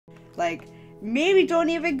Like, maybe don't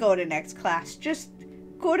even go to next class. Just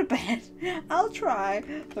go to bed. I'll try.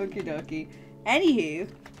 Okie dokie. Anywho,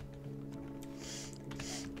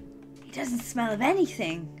 he doesn't smell of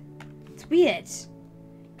anything. It's weird.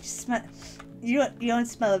 Just smell. You don't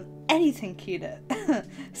smell of anything, Kita.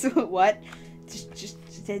 So what? Just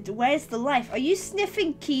where's the life? Are you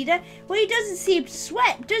sniffing, Kita? Well, he doesn't seem to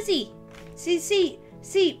sweat, does he? See.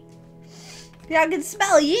 Yeah, I can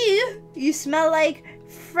smell you. You smell like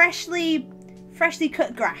freshly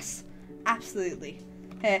cut grass. Absolutely.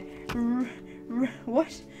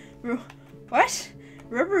 What? What?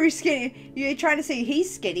 Rubbery skinny? You're trying to say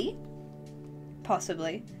he's skinny?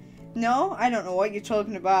 Possibly. No, I don't know what you're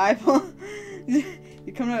talking about.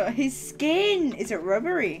 You're coming out. His skin. Is it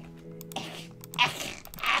rubbery?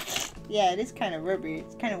 Yeah, it is kind of rubbery.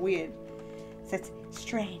 It's kind of weird. That's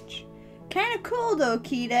strange. Kind of cool though,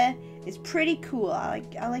 Kita. It's pretty cool. I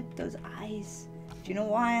like those eyes. Do you know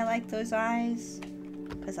why I like those eyes?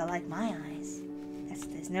 Because I like my eyes.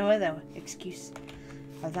 There's no other excuse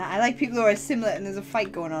of that. I like people who are similar, and there's a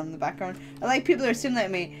fight going on in the background. I like people who are similar to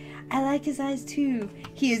me. I like his eyes too.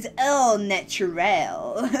 He is all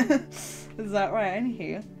natural. Is that right?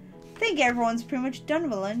 Anywho, I think everyone's pretty much done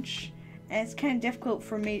with lunch. And it's kind of difficult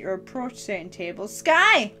for me to approach certain tables.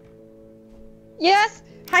 Sky! Yes?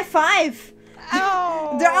 High five!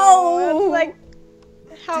 Oh! Oh! Like,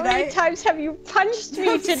 how many times have you punched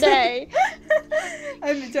me today?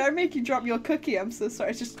 Did I make you drop your cookie? I'm so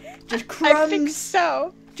sorry. Just crumbs. I think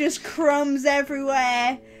so. Just crumbs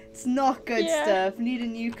everywhere. It's not good stuff. Need a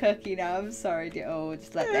new cookie now. I'm sorry, dear. Oh,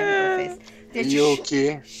 just let them in the face.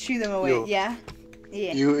 Yuki. Shoo them away. Yeah.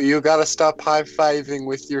 Yeah. You gotta stop high-fiving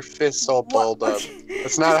with your fists all balled up.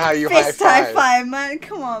 That's not how you fist high-five. high-five, man.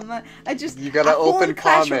 Come on, man. You gotta open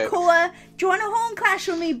comment. Do you want a home clash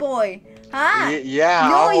with me, boy? Huh? Yeah,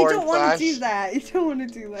 no, I'll you don't want to do that. You don't want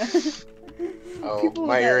to do that. Oh,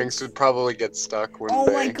 my earrings would probably get stuck, wouldn't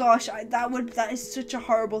they? Oh my gosh, that is such a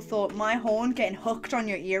horrible thought. My horn getting hooked on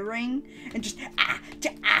your earring and just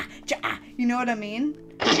you know what I mean?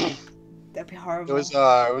 That'd be horrible.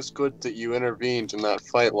 It was good that you intervened in that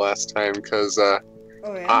fight last time, because oh,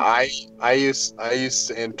 yeah? I used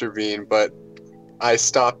to intervene, but I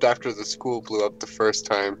stopped after the school blew up the first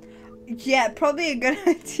time. Yeah, probably a good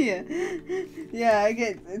idea. Yeah,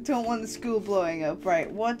 I don't want the school blowing up.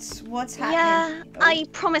 Right, what's happening? Yeah, oh. I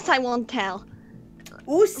promise I won't tell.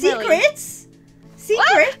 Oh, secrets? Really?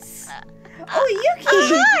 Secrets? Oh,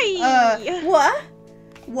 Yuki! Hi! What?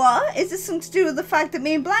 What? Is this something to do with the fact that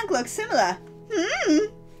me and Blank look similar?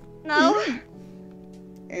 No.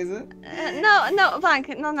 Is it? No, Blank,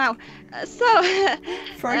 no. So...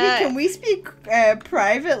 Froggie, can we speak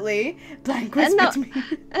privately? Blank whispered to me.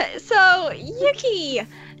 So, Yuki,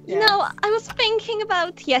 you know, I was thinking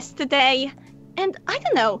about yesterday, and I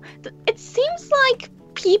don't know, it seems like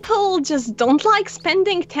people just don't like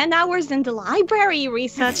spending 10 hours in the library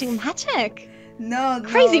researching magic. No.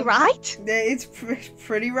 Crazy, right? It's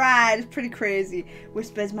pretty rad. It's pretty crazy.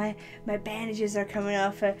 Whispers, my bandages are coming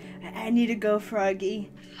off. I need to go, Froggie.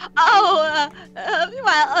 Oh, let's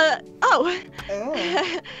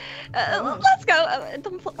go.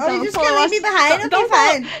 You're just gonna leave me behind? Okay,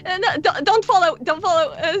 fine. Don't follow.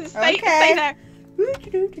 Stay there.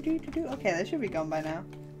 Okay, that should be gone by now.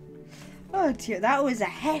 Oh dear, that was a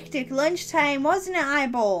hectic lunchtime, wasn't it,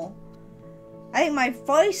 Eyeball? I think my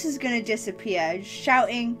voice is gonna disappear,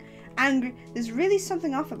 shouting, angry. There's really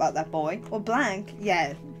something off about that boy. Or Blank.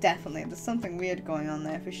 Yeah, definitely. There's something weird going on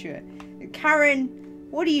there for sure. Karen,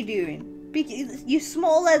 what are you doing? You're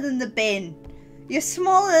smaller than the bin. You're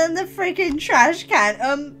smaller than the freaking trash can.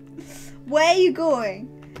 Where are you going?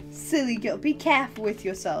 Silly girl, be careful with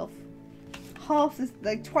yourself.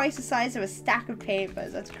 Twice the size of a stack of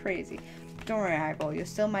papers. That's crazy. Don't worry, Eyeball. You're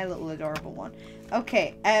still my little adorable one.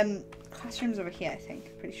 Okay, classroom's over here, I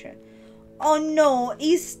think. Pretty sure. Oh no,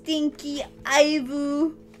 he's stinky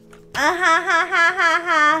Ivu.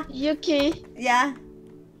 Ha. Yuki. Yeah.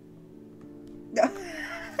 No.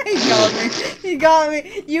 He got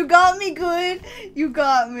me. You got me good. You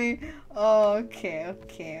got me. Oh, okay.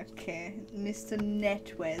 Mr.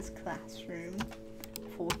 Netware's classroom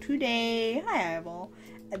for today. Hi, Eyeball.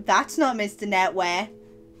 That's not Mr. Netware.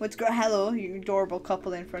 Hello, you adorable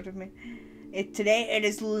couple in front of me. Today it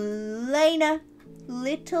is Lena.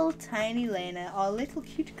 Little tiny Lena. Our little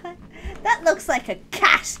cute cat. That looks like a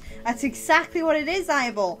cat. That's exactly what it is,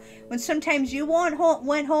 Eyeball. When sometimes you went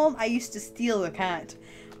home, I used to steal the cat.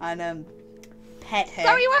 And, pet her.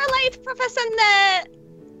 Sorry we're late, Professor Net.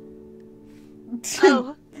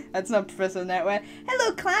 Oh. That's not Professor Netware.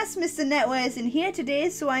 Hello, class. Mr. Netware is in here today,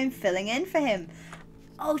 so I'm filling in for him.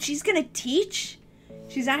 Oh, she's gonna teach?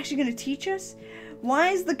 She's actually going to teach us? Why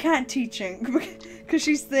is the cat teaching? Because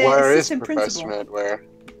she's the Where is assistant Professor principal. Medware?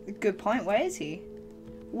 Good point. Where is he?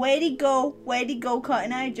 Where'd he go? Where'd he go,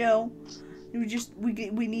 Cotton Eye Joe?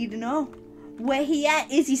 We need to know. Where he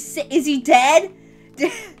at? Is he dead?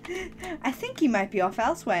 I think he might be off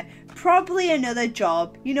elsewhere. Probably another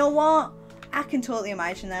job. You know what? I can totally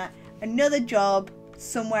imagine that. Another job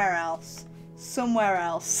somewhere else. Somewhere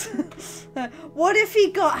else. What if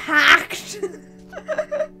he got hacked?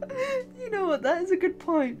 You know what? That is a good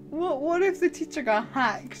point. What if the teacher got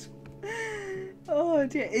hacked? Oh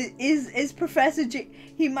dear. Is Professor J?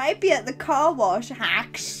 He might be at the car wash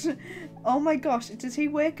hacked. Oh my gosh. Does he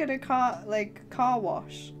work at a car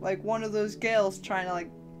wash? Like one of those girls trying to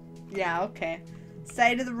yeah, okay.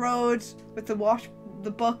 Side of the road with the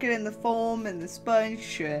bucket and the foam and the sponge.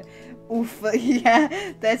 Sure. Oof,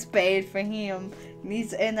 yeah, that's bad for him. He needs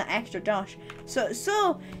to earn that extra dosh.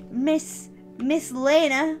 So Miss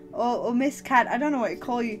Lena or Miss Cat, I don't know what to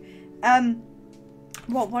call you.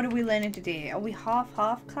 What are we learning today? Are we half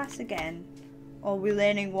class again? Or are we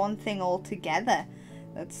learning one thing altogether?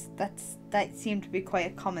 That seemed to be quite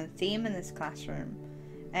a common theme in this classroom.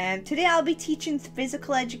 Today I'll be teaching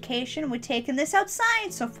physical education. We're taking this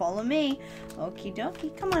outside, so follow me. Okie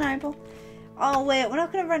dokie. Come on, Eyeball. Oh wait, we're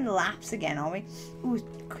not gonna run laps again, are we? Ooh,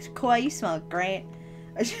 Koi, you smell great.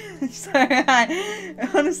 Sorry,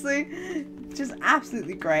 honestly, just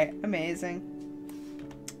absolutely great, amazing.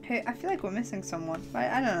 Hey, I feel like we're missing someone,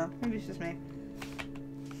 but I don't know. Maybe it's just me.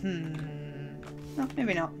 No,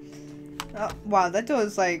 maybe not. Oh, wow, that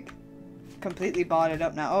door's completely boarded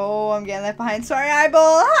up now. Oh, I'm getting left behind. Sorry,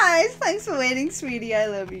 Eyeball. Hi, thanks for waiting, sweetie. I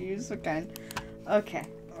love you. You're so kind. Okay.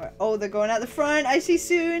 Oh, they're going out the front. I see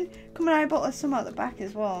soon. Come on, Eyeball. There's some out the back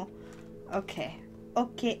as well. Okay.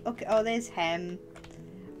 Okay. Oh, there's Hem.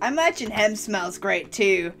 I imagine Hem smells great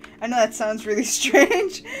too. I know that sounds really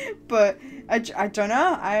strange, but I don't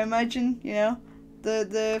know. I imagine, you know,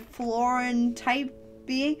 the Floran type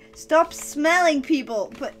being. Stop smelling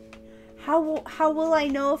people. But how will I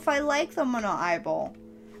know if I like them or not, Eyeball?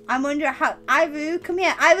 I'm wondering how. Ivoo, come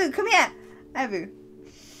here. Ivoo, come here. Ivoo.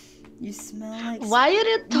 You smell like... Why are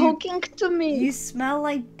you talking to me? You smell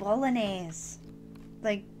like bolognese.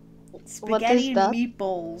 Like spaghetti and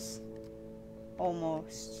meatballs.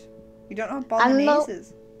 Almost. You don't know what bolognese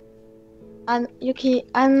is? And Yuki,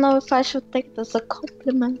 I don't know if I should take this as a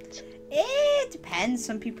compliment. It depends.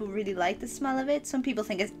 Some people really like the smell of it. Some people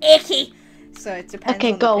think it's icky. So it depends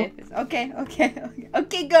on the purpose.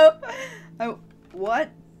 Okay, go. Oh, what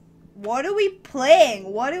are we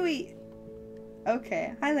playing? What are we...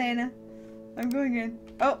 Okay, hi Lena. I'm going in.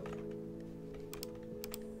 Oh.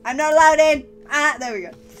 I'm not allowed in. Ah, there we go.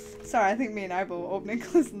 Sorry, I think me and Eyeball were opening and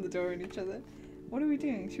closing the door on each other. What are we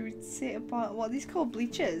doing? Should we sit upon... What are these called?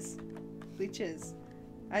 Bleachers? Bleachers.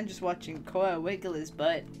 I'm just watching Koa wiggle his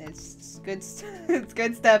butt. It's good it's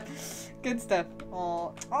good stuff. Good stuff.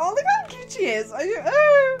 Oh, look how cute she is.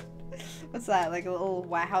 What's that? Like a little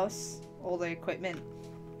warehouse? All the equipment.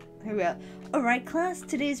 Who else? Alright class,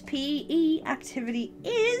 today's PE activity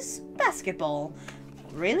is basketball.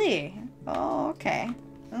 Really? Oh, okay.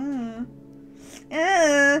 I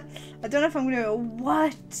don't know if I'm gonna...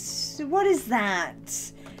 What is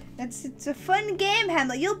that? It's a fun game,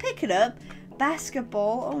 Hamlet. You'll pick it up.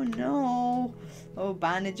 Basketball? Oh no. Oh,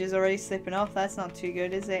 bandage is already slipping off. That's not too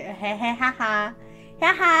good, is it? Ha.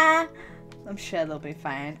 I'm sure they'll be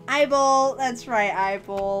fine. Eyeball, that's right,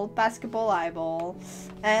 Eyeball. Basketball, Eyeball.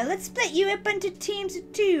 Let's split you up into teams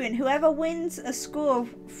of 2, and whoever wins a score of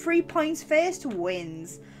 3 points first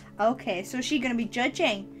wins. Okay, so is she gonna be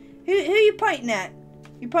judging? Who are you pointing at?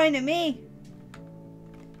 You pointing at me?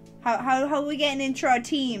 How are we getting into our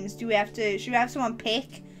teams? Should we have someone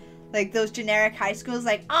pick? Like those generic high schools,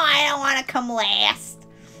 like, oh, I don't want to come last.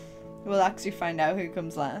 We'll actually find out who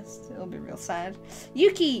comes last. It'll be real sad.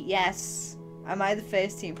 Yuki, yes. Am I the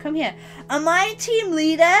first team? Come here. Am I team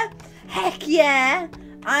leader? Heck yeah.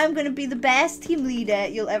 I'm going to be the best team leader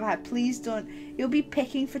you'll ever have. Please don't. You'll be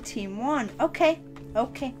picking for team 1. Okay. I'll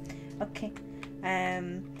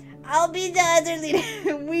be the other leader.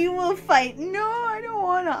 We will fight. No, I don't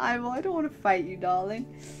want to, Eyeball. I don't want to fight you, darling.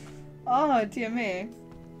 Oh, dear me.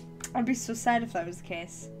 I'd be so sad if that was the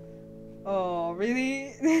case. Oh,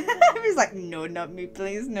 really? I was like, no, not me,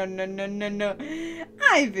 please. No.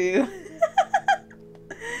 Ivoo.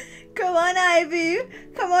 Come on, Ivoo.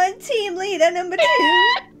 Come on, team leader number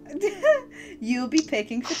 2. You'll be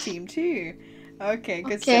picking for team 2. Okay,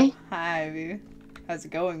 good stuff. Hi, Ivoo. How's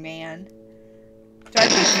it going, man? Do I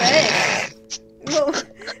be first? What was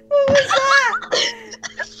that?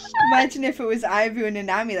 Imagine if it was Ivoo and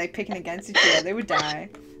Nanami, like, picking against each other. They would die.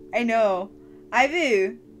 I know.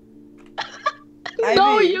 Ivoo.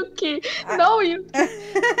 No, Yuki. No, Yuki.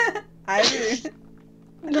 Ivoo.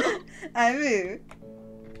 No. Ivoo.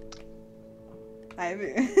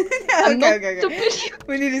 Ivoo. I'm not Okay. stupid.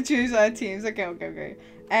 We need to choose our teams. Okay.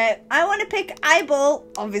 I want to pick Eyeball.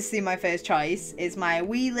 Obviously, my first choice is my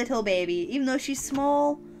wee little baby. Even though she's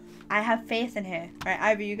small, I have faith in her. Right,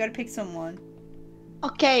 Ivy, you gotta pick someone.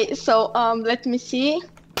 Okay, so let me see.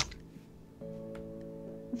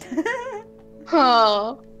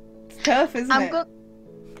 Oh, It's tough, isn't it?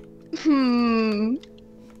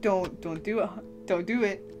 Don't do it. Don't do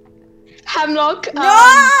it. Hemlock. No!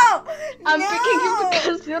 I'm No! picking you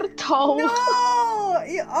because you're tall. No!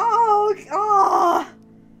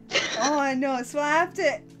 Oh no! So I have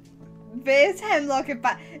to base Hemlock it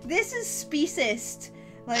back. This is speciesist.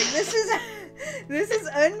 Like this is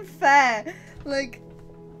unfair. Like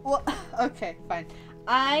what? Okay, fine.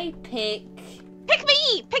 I pick. Pick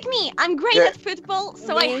me! I'm great Yeah. at football,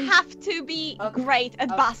 so I have to be great at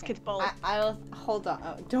basketball. I'll hold on.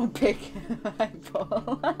 Oh, don't pick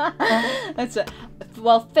Eyeball. That's it.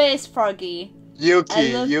 Well, first, Froggy.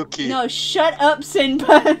 Yuki. No, shut up,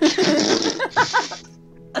 Sinbad.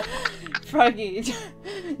 Froggy.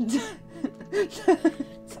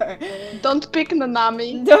 Sorry. Don't pick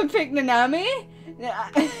Nanami. Don't pick Nanami.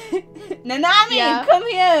 Nanami, Yeah. come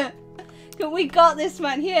here. We got this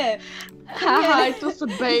man here. Haha, it was a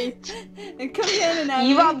bait. Come here, Nanami.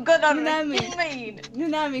 You are good on Nanami.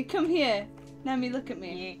 Nanami, come here. Nami, look at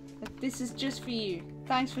me. This is just for you.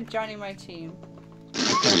 Thanks for joining my team.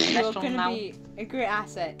 You're gonna be a great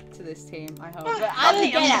asset to this team, I hope. But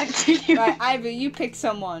I'm gonna Right, Ivy, you pick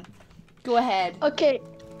someone. Go ahead. Okay.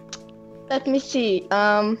 Let me see.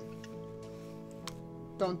 Don't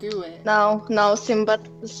do it. No,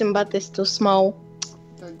 Sinbad is too small.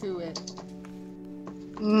 Don't do it.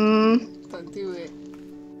 Don't do it.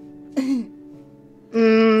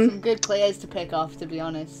 Some good players to pick off, to be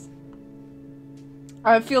honest.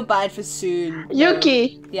 I feel bad for Soon.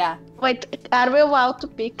 Yuki. Yeah. Wait, are we allowed to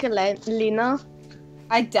pick Lina?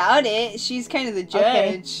 I doubt it. She's kind of the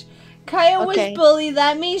Okay. judge. Kaya was Okay. bullied.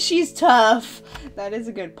 That means she's tough. That is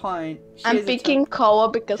a good point. She I'm is a picking Koa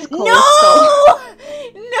because Koa No!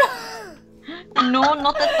 is No! No,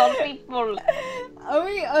 not at all, people. Are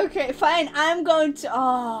we okay? Fine. I'm going to.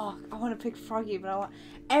 Oh, I want to pick Froggy, but I want.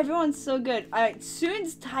 Everyone's so good. Alright,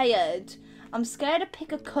 Soon's tired. I'm scared to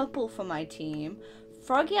pick a couple for my team.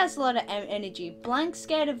 Froggy has a lot of energy. Blank's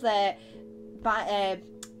scared of their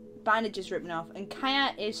bandages ripping off, and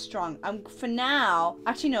Kaya is strong. For now.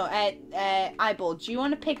 Actually, no. Eyeball, do you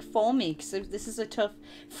want to pick for me? Because this is a tough.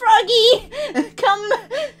 Froggy, come.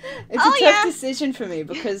 It's a tough decision for me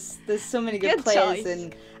because there's so many good players,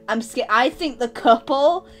 and I'm scared. I think the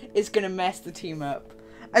couple is gonna mess the team up.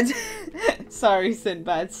 Sorry,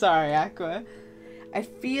 Sinbad. Sorry, Aqua. I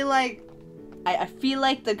feel like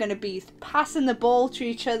they're gonna be passing the ball to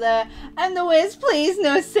each other. And the Wiz, please,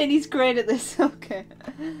 no, Cindy's great at this. Okay.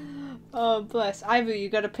 Oh, bless. Ivy, you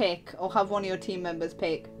gotta pick, or have one of your team members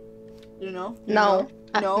pick. You know? No.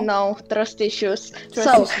 No? No, trust issues.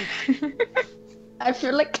 Trust so, I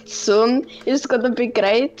feel like Soon is gonna be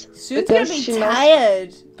great. Soon's gonna be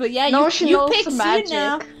tired. But yeah, No, you she knows pick Soon magic.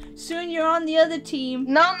 now. Soon, you're on the other team.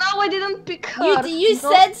 No, I didn't pick her. You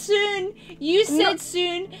No. said Soon. You said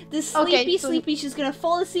Soon. The sleepy, she's gonna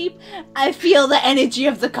fall asleep. I feel the energy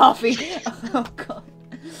of the coffee. Oh god.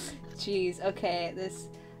 Jeez. Okay.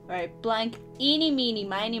 Alright. Blank. Eeny, meeny,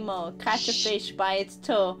 miny, mo. Catch a fish by its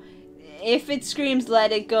toe. If it screams,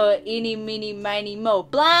 let it go. Eeny, meeny, miny, mo.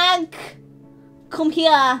 Blank. Come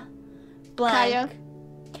here. Blank.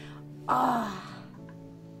 Kaya.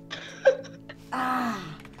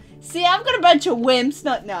 See, I've got a bunch of wimps.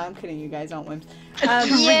 No, I'm kidding. You guys aren't wimps.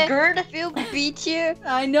 Triggered if you beat you.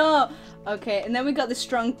 I know. Okay, and then we got the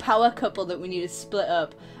strong power couple that we need to split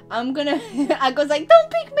up. I'm gonna. Aqua's like,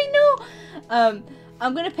 don't pick me, no.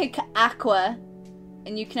 I'm gonna pick Aqua,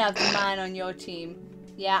 and you can have the man on your team.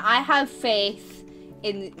 Yeah, I have faith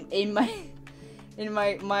in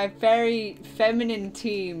my very feminine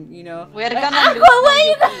team. You know. We're Wait, gonna Aqua, lose where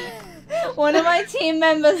you Yuki. go? One of my team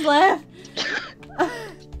members left.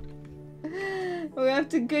 We have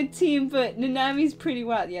to good team, but Nanami's pretty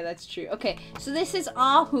wild. Yeah, that's true. Okay, so this is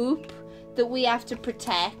our hoop that we have to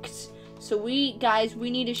protect. So guys, we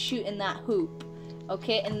need to shoot in that hoop.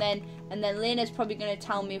 Okay, and then Lena's probably gonna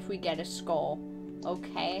tell me if we get a score.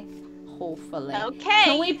 Okay, hopefully. Okay.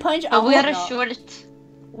 Can we punch? But we are no. short.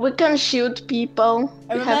 We can shoot people.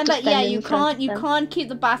 We have Remember, to stand you in front of can't them. keep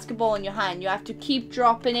the basketball in your hand. You have to keep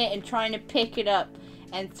dropping it and trying to pick it up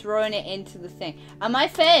and throwing it into the thing. Am I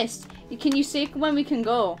first? Can you say when we can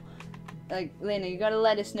go? Like, Lena, you gotta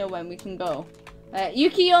let us know when we can go.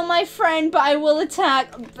 Yuki, you're my friend, but I will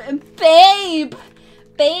attack. Babe!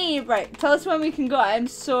 Babe! Right, tell us when we can go. I'm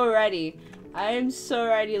so ready. I am so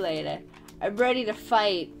ready later. I'm ready to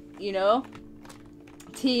fight, you know?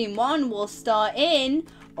 Team 1 will start in...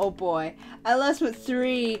 Oh boy. I lost with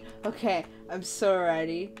 3. Okay, I'm so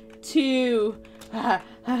ready. 2. 1.